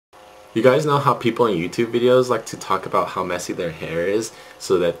You guys know how people in YouTube videos like to talk about how messy their hair is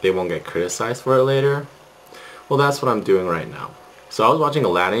so that they won't get criticized for it later? Well, that's what I'm doing right now. So I was watching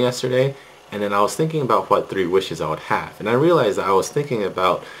Aladdin yesterday, and then I was thinking about what 3 wishes I would have. And I realized that I was thinking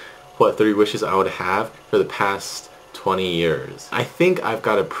about what 3 wishes I would have for the past 20 years. I think I've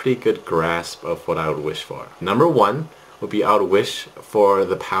got a pretty good grasp of what I would wish for. Number 1 would be I would wish for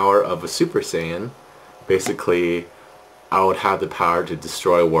the power of a Super Saiyan. Basically, I would have the power to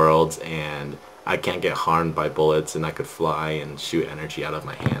destroy worlds and I can't get harmed by bullets and I could fly and shoot energy out of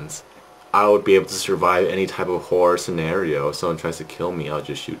my hands. I would be able to survive any type of horror scenario. If someone tries to kill me, I'll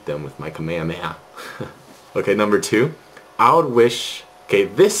just shoot them with my Kamehameha. Okay, number 2. I would wish... Okay,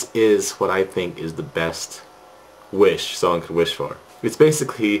 this is what I think is the best wish someone could wish for. It's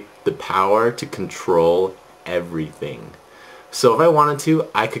basically the power to control everything. So if I wanted to,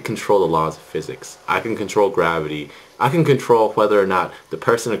 I could control the laws of physics. I can control gravity. I can control whether or not the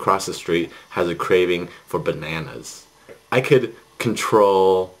person across the street has a craving for bananas. I could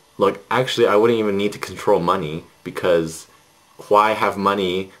control... Look, actually, I wouldn't even need to control money, because why have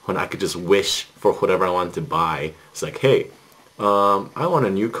money when I could just wish for whatever I wanted to buy? It's like, hey, I want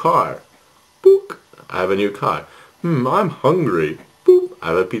a new car. Boop, I have a new car. I'm hungry. Boop, I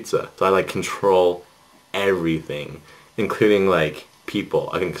have a pizza. So I like control everything, including like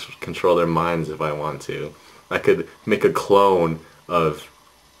people. I can control their minds if I want to. I could make a clone of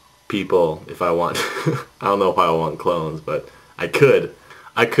people if I want. I don't know why I want clones, but I could.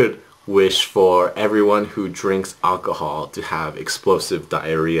 I could wish for everyone who drinks alcohol to have explosive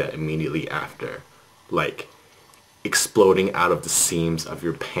diarrhea immediately after. Like exploding out of the seams of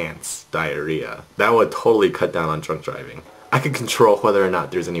your pants diarrhea. That would totally cut down on drunk driving. I could control whether or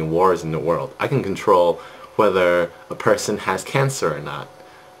not there's any wars in the world. I can control whether a person has cancer or not.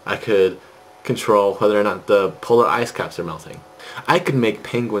 I could control whether or not the polar ice caps are melting. I could make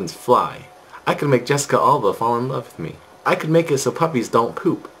penguins fly. I could make Jessica Alba fall in love with me. I could make it so puppies don't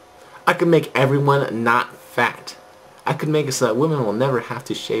poop. I could make everyone not fat. I could make it so that women will never have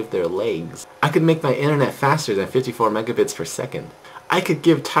to shave their legs. I could make my internet faster than 54 megabits per second. I could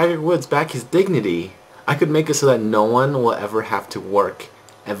give Tiger Woods back his dignity. I could make it so that no one will ever have to work,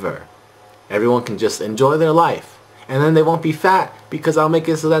 ever. Everyone can just enjoy their life. And then they won't be fat, because I'll make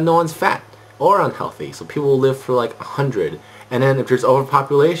it so that no one's fat or unhealthy. So people will live for like 100. And then if there's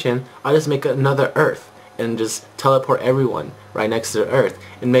overpopulation, I'll just make another Earth and just teleport everyone right next to the Earth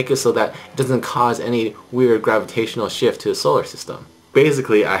and make it so that it doesn't cause any weird gravitational shift to the solar system.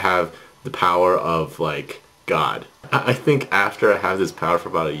 Basically, I have the power of like God. I think after I have this power for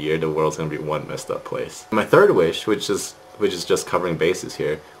about a year, the world's gonna be one messed up place. My third wish, which is just covering bases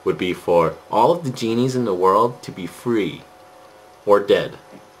here, would be for all of the genies in the world to be free or dead,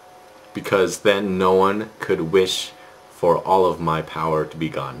 because then no one could wish for all of my power to be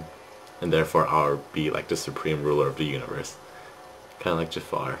gone, and therefore I'll be like the supreme ruler of the universe, kind of like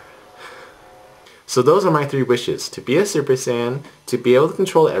Jafar. So those are my 3 wishes: to be a Super Saiyan, to be able to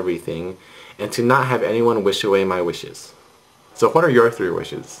control everything, and to not have anyone wish away my wishes. So what are your 3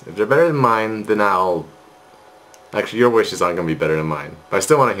 wishes? If they're better than mine, then actually your wishes aren't going to be better than mine, but I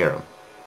still want to hear them.